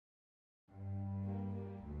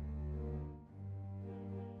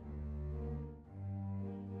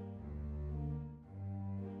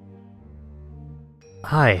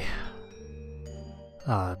Hi.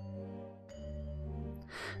 Uh,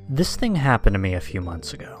 this thing happened to me a few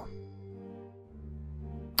months ago.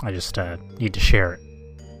 I just need to share it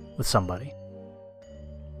with somebody.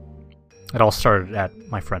 It all started at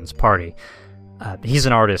my friend's party. He's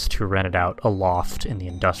an artist who rented out a loft in the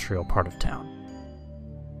industrial part of town.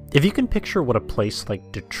 If you can picture what a place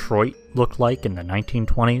like Detroit looked like in the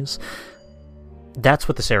 1920s, that's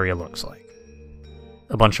what this area looks like.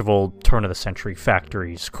 A bunch of old turn-of-the-century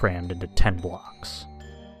factories crammed into 10 blocks.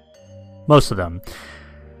 Most of them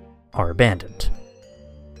are abandoned.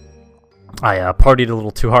 I partied a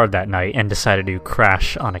little too hard that night and decided to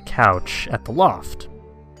crash on a couch at the loft.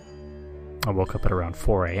 I woke up at around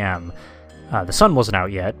 4 a.m. The sun wasn't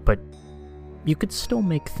out yet, but you could still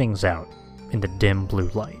make things out in the dim blue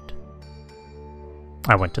light.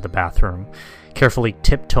 I went to the bathroom, carefully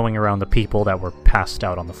tiptoeing around the people that were passed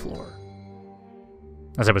out on the floor.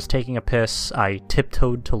 As I was taking a piss, I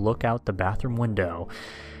tiptoed to look out the bathroom window,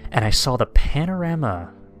 and I saw the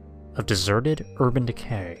panorama of deserted urban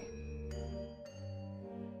decay.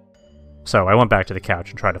 So I went back to the couch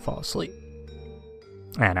and tried to fall asleep.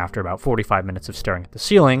 And after about 45 minutes of staring at the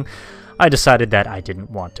ceiling, I decided that I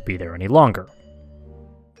didn't want to be there any longer.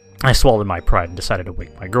 I swallowed my pride and decided to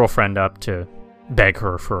wake my girlfriend up to beg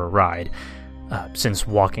her for a ride, since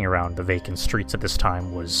walking around the vacant streets at this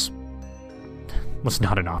time was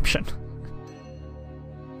not an option.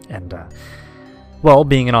 And, well,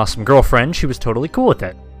 being an awesome girlfriend, she was totally cool with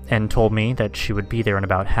it, and told me that she would be there in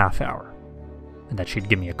about half hour, and that she'd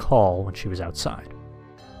give me a call when she was outside.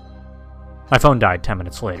 My phone died 10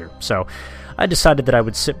 minutes later, so I decided that I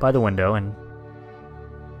would sit by the window and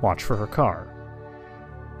watch for her car.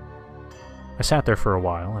 I sat there for a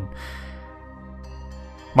while, and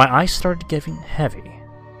my eyes started getting heavy,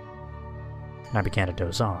 and I began to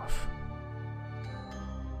doze off.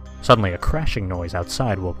 Suddenly, a crashing noise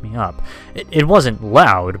outside woke me up. It wasn't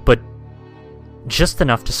loud, but just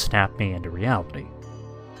enough to snap me into reality.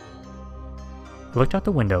 I looked out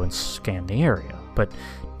the window and scanned the area, but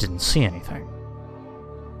didn't see anything.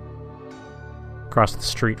 Across the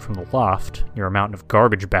street from the loft, near a mountain of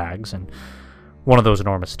garbage bags and one of those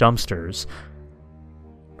enormous dumpsters,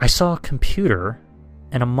 I saw a computer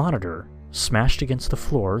and a monitor smashed against the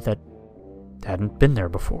floor that hadn't been there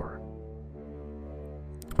before.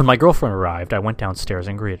 When my girlfriend arrived, I went downstairs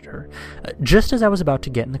and greeted her. Just as I was about to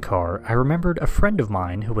get in the car, I remembered a friend of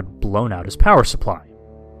mine who had blown out his power supply.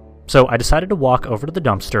 So I decided to walk over to the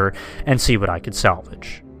dumpster and see what I could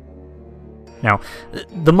salvage. Now,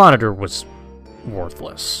 the monitor was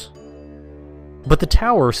worthless, but the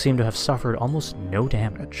tower seemed to have suffered almost no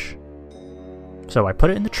damage. So I put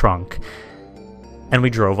it in the trunk, and we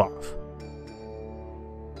drove off.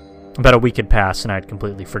 About a week had passed, and I had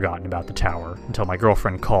completely forgotten about the tower until my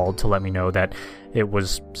girlfriend called to let me know that it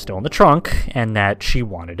was still in the trunk and that she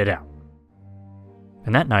wanted it out.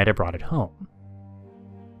 And that night I brought it home.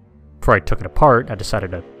 Before I took it apart, I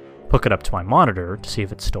decided to hook it up to my monitor to see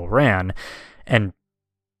if it still ran, and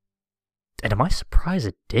to my surprise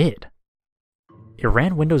it did. It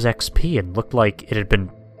ran Windows XP and looked like it had been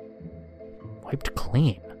wiped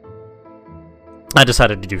clean. I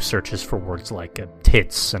decided to do searches for words like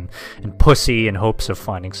tits and pussy in hopes of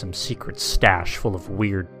finding some secret stash full of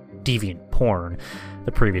weird, deviant porn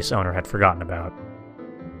the previous owner had forgotten about.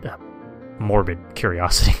 Morbid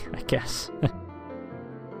curiosity, I guess.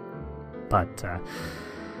 But,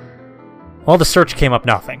 well, the search came up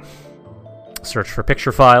nothing. Search for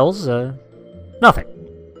picture files, nothing.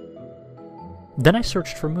 Then I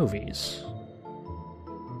searched for movies,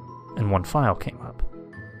 and one file came up.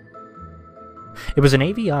 It was an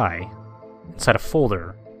AVI inside a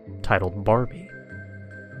folder titled Barbie,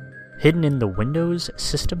 hidden in the Windows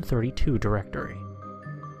System 32 directory.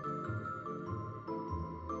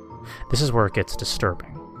 This is where it gets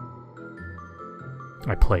disturbing.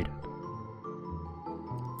 I played it.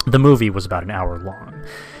 The movie was about an hour long,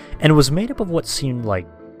 and it was made up of what seemed like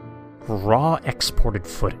raw exported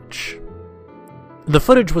footage. The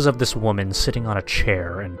footage was of this woman sitting on a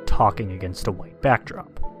chair and talking against a white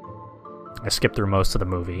backdrop. I skipped through most of the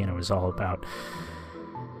movie, and it was all about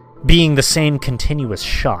being the same continuous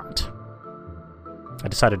shot. I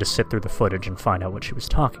decided to sit through the footage and find out what she was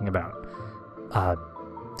talking about.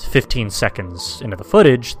 15 seconds into the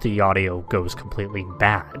footage, the audio goes completely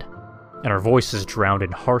bad, and her voice is drowned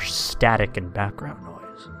in harsh static and background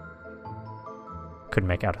noise. Couldn't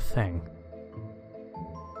make out a thing.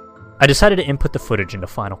 I decided to input the footage into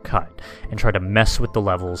Final Cut and try to mess with the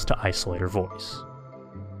levels to isolate her voice.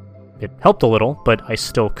 It helped a little, but I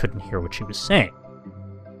still couldn't hear what she was saying.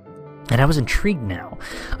 And I was intrigued now.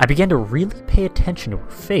 I began to really pay attention to her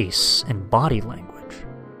face and body language.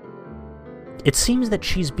 It seems that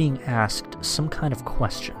she's being asked some kind of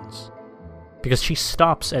questions, because she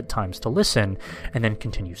stops at times to listen and then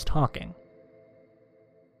continues talking.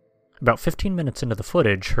 About 15 minutes into the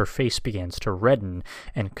footage, her face begins to redden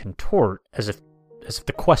and contort as if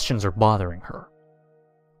the questions are bothering her.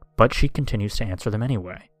 But she continues to answer them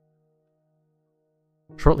anyway.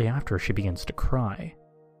 Shortly after, she begins to cry.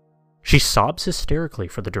 She sobs hysterically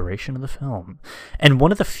for the duration of the film, and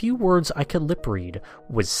one of the few words I could lip read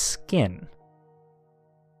was skin.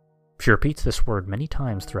 She repeats this word many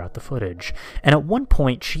times throughout the footage, and at one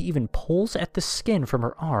point she even pulls at the skin from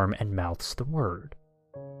her arm and mouths the word.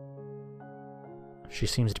 She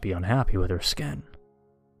seems to be unhappy with her skin.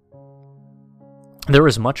 There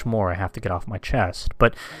is much more I have to get off my chest,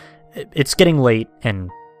 but it's getting late and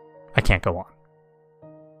I can't go on.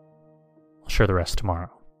 I'll share the rest tomorrow.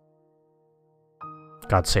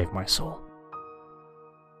 God save my soul.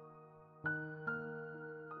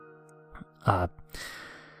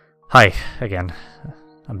 Hi, again.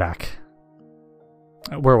 I'm back.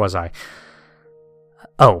 Where was I?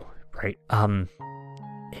 Oh, right.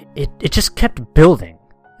 It just kept building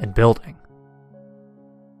and building.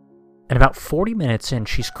 And about 40 minutes in,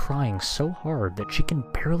 she's crying so hard that she can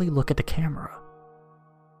barely look at the camera.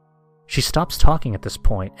 She stops talking at this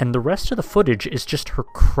point, and the rest of the footage is just her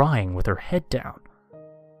crying with her head down.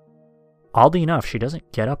 Oddly enough, she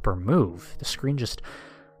doesn't get up or move. The screen just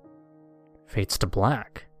fades to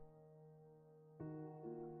black.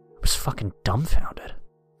 I was fucking dumbfounded.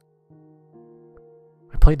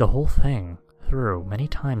 I played the whole thing through many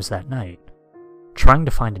times that night, trying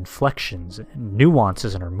to find inflections and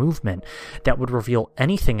nuances in her movement that would reveal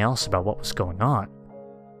anything else about what was going on.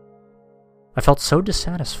 I felt so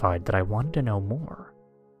dissatisfied that I wanted to know more.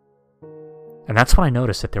 And that's when I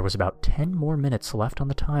noticed that there was about 10 more minutes left on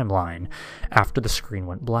the timeline after the screen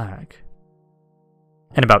went black.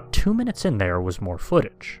 And about 2 minutes in there was more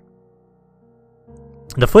footage.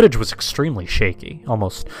 The footage was extremely shaky,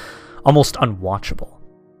 almost unwatchable,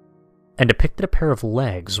 and depicted a pair of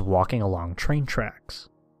legs walking along train tracks.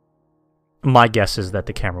 My guess is that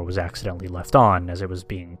the camera was accidentally left on as it was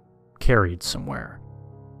being carried somewhere.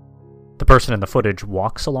 The person in the footage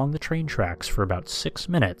walks along the train tracks for about 6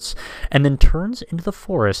 minutes, and then turns into the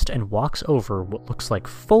forest and walks over what looks like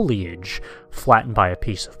foliage flattened by a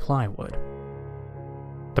piece of plywood.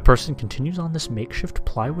 The person continues on this makeshift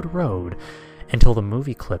plywood road until the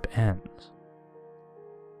movie clip ends.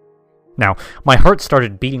 Now, my heart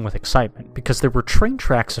started beating with excitement because there were train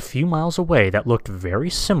tracks a few miles away that looked very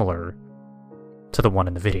similar to the one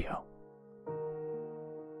in the video.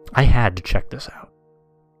 I had to check this out.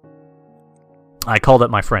 I called up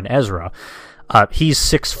my friend Ezra. He's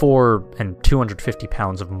 6'4" and 250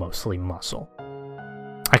 pounds of mostly muscle.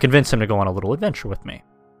 I convinced him to go on a little adventure with me.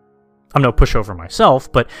 I'm no pushover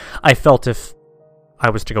myself, but I felt if I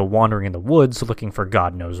was to go wandering in the woods looking for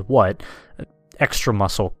God knows what, extra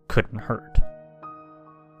muscle couldn't hurt.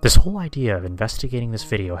 This whole idea of investigating this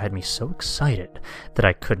video had me so excited that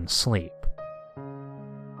I couldn't sleep.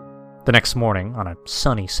 The next morning, on a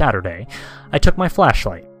sunny Saturday, I took my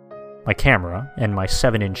flashlight, my camera, and my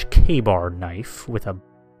 7-inch K-bar knife with a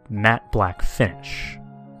matte black finish,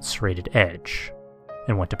 serrated edge,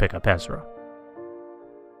 and went to pick up Ezra.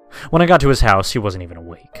 When I got to his house, he wasn't even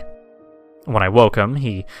awake. When I woke him,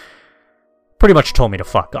 he pretty much told me to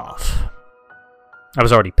fuck off. I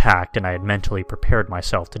was already packed, and I had mentally prepared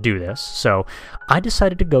myself to do this, so I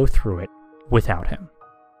decided to go through it without him.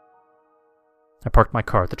 I parked my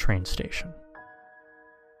car at the train station,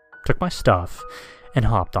 took my stuff, and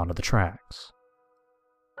hopped onto the tracks.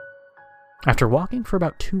 After walking for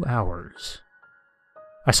about 2 hours,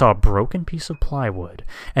 I saw a broken piece of plywood,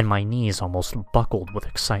 and my knees almost buckled with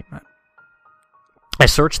excitement. I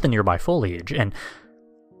searched the nearby foliage, and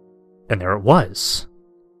there it was.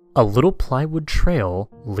 A little plywood trail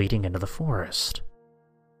leading into the forest.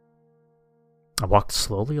 I walked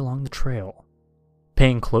slowly along the trail,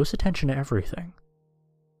 paying close attention to everything.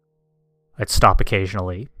 I'd stop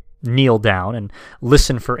occasionally, kneel down, and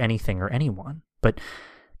listen for anything or anyone, but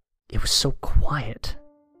it was so quiet.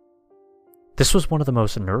 This was one of the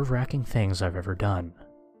most nerve-wracking things I've ever done.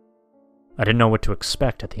 I didn't know what to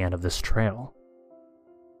expect at the end of this trail.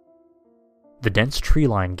 The dense tree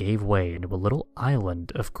line gave way into a little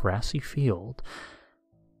island of grassy field.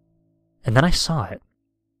 And then I saw it.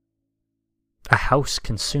 A house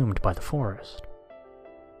consumed by the forest.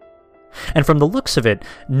 And from the looks of it,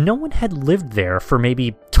 no one had lived there for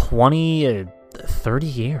maybe 20, 30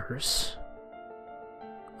 years.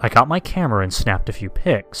 I got my camera and snapped a few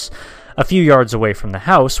pics. A few yards away from the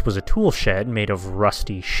house was a tool shed made of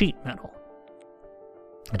rusty sheet metal.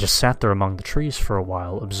 I just sat there among the trees for a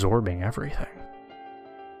while, absorbing everything.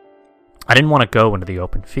 I didn't want to go into the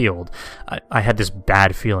open field. I had this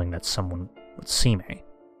bad feeling that someone would see me.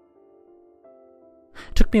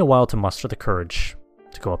 It took me a while to muster the courage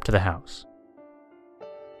to go up to the house.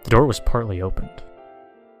 The door was partly opened.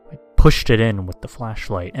 I pushed it in with the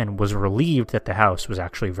flashlight and was relieved that the house was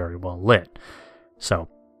actually very well lit, so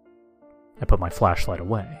I put my flashlight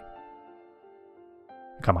away.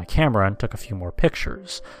 I got my camera and took a few more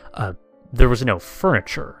pictures. There was no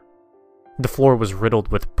furniture. The floor was riddled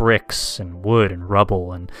with bricks and wood and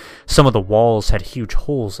rubble, and some of the walls had huge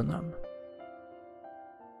holes in them.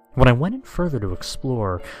 When I went in further to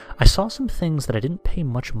explore, I saw some things that I didn't pay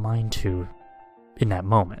much mind to in that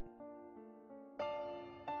moment.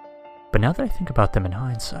 But now that I think about them in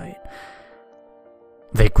hindsight,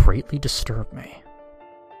 they greatly disturbed me.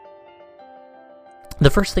 The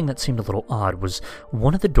first thing that seemed a little odd was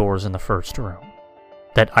one of the doors in the first room,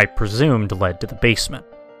 that I presumed led to the basement.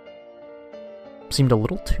 Seemed a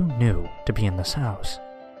little too new to be in this house.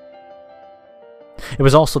 It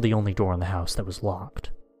was also the only door in the house that was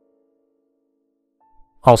locked.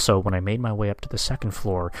 Also, when I made my way up to the second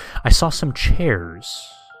floor, I saw some chairs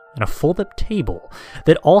and a fold-up table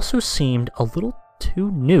that also seemed a little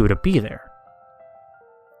too new to be there.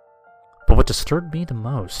 But what disturbed me the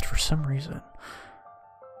most, for some reason,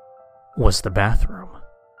 was the bathroom.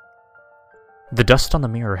 The dust on the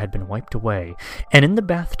mirror had been wiped away, and in the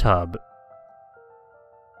bathtub,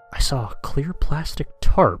 I saw a clear plastic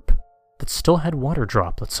tarp that still had water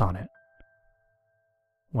droplets on it,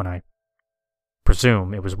 when I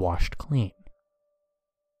presume it was washed clean.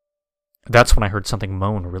 That's when I heard something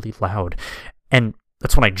moan really loud, and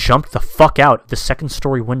that's when I jumped the fuck out of the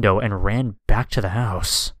second-story window and ran back to the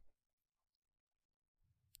house.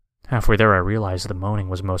 Halfway there, I realized the moaning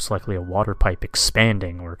was most likely a water pipe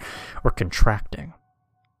expanding or contracting.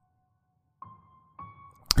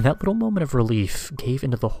 And that little moment of relief gave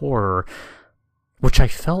into the horror, which I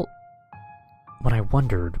felt when I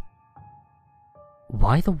wondered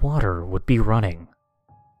why the water would be running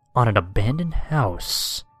on an abandoned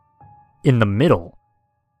house in the middle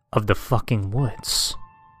of the fucking woods.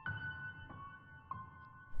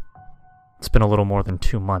 It's been a little more than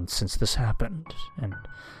 2 months since this happened, and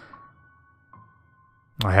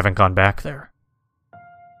I haven't gone back there.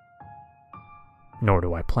 Nor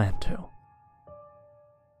do I plan to.